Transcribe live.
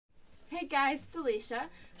Hey guys, it's Alicia.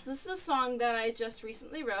 So this is a song that I just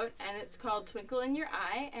recently wrote, and it's called Twinkle in Your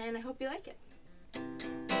Eye, and I hope you like it.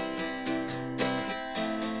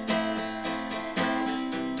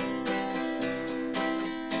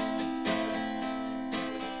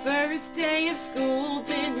 First day of school,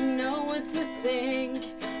 didn't know what to think.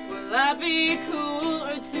 Will I be cool,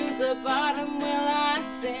 or to the bottom will I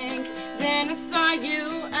sink? Then I saw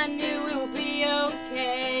you, I knew it would be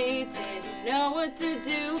okay. Didn't know what to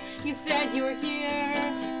do, you said you were here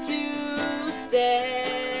to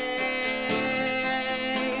stay.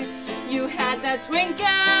 You had that twinkle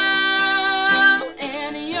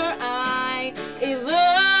in your eye, it looked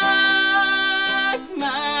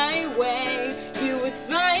my way. You would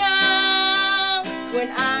smile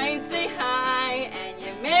when I'd say hi, and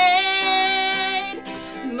you made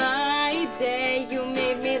my day. You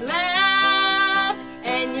made me laugh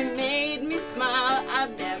and you made me smile.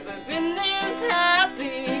 I've never been this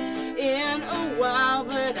happy in a while,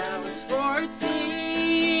 but I was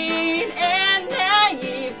 14 and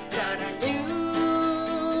naive. Thought I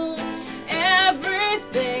knew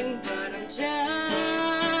everything, but I'm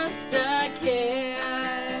just a kid.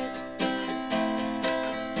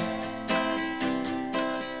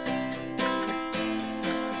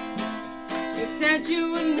 You said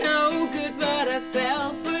you were no good, but I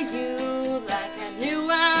fell for you like I knew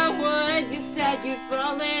I would. You said you'd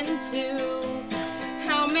fall in too.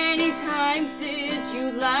 How many times did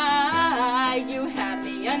you lie? You had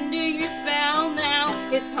me under your spell. Now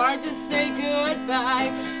it's hard to say goodbye.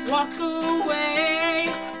 Walk away,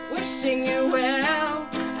 wishing you well.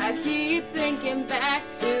 I keep thinking back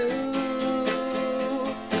to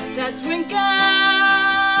that twinkle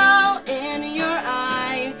in your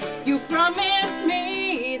eye. You promised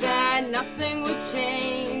me that nothing would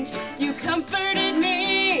change. You comforted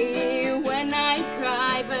me when I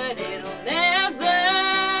cry, but it'll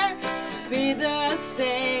never be the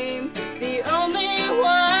same. The only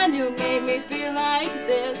one who made me feel like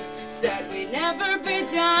this said we'd never be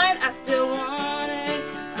done. I still wanted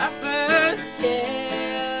our first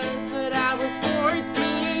kiss, but I was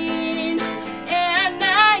 14 and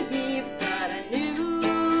naive. Thought I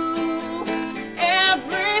knew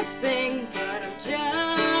everything, but I'm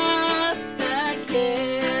just a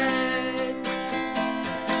kid.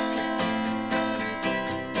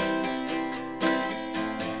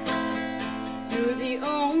 You're the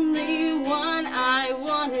only one I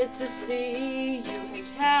wanted to see. You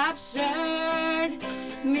had captured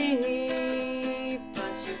me,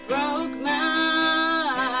 but you broke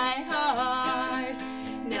my heart.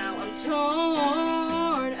 Now I'm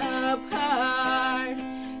torn apart.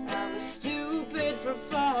 I was stupid for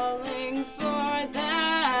falling for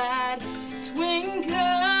that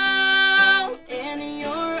twinkle in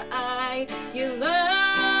your eye. You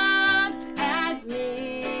looked at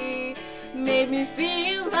me, made me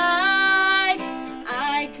feel like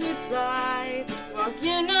I could fly. Walk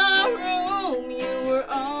in a room, you were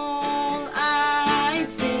all I'd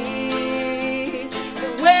see.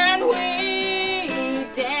 But when we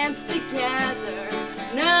danced together,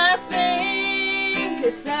 nothing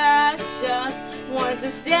could touch us. Wanted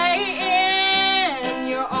to stay in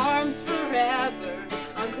your arms forever,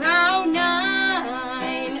 on cloud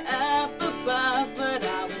nine up above. But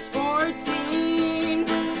I was 14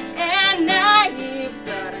 and naive.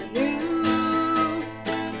 Thought I knew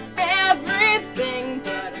everything,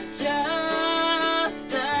 but I'm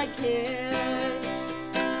just a kid.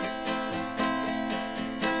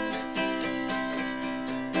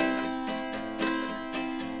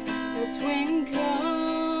 The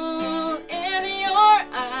twinkle in your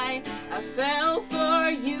eye, I fell for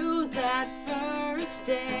you that first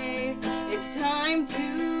day. It's time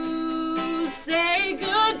to say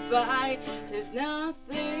goodbye. There's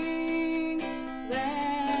nothing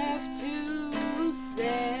left to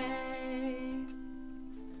say.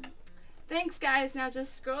 Thanks guys. Now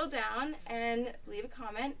just scroll down and leave a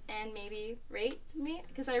comment and maybe rate me,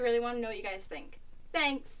 because I really want to know what you guys think.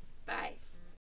 Thanks. Bye.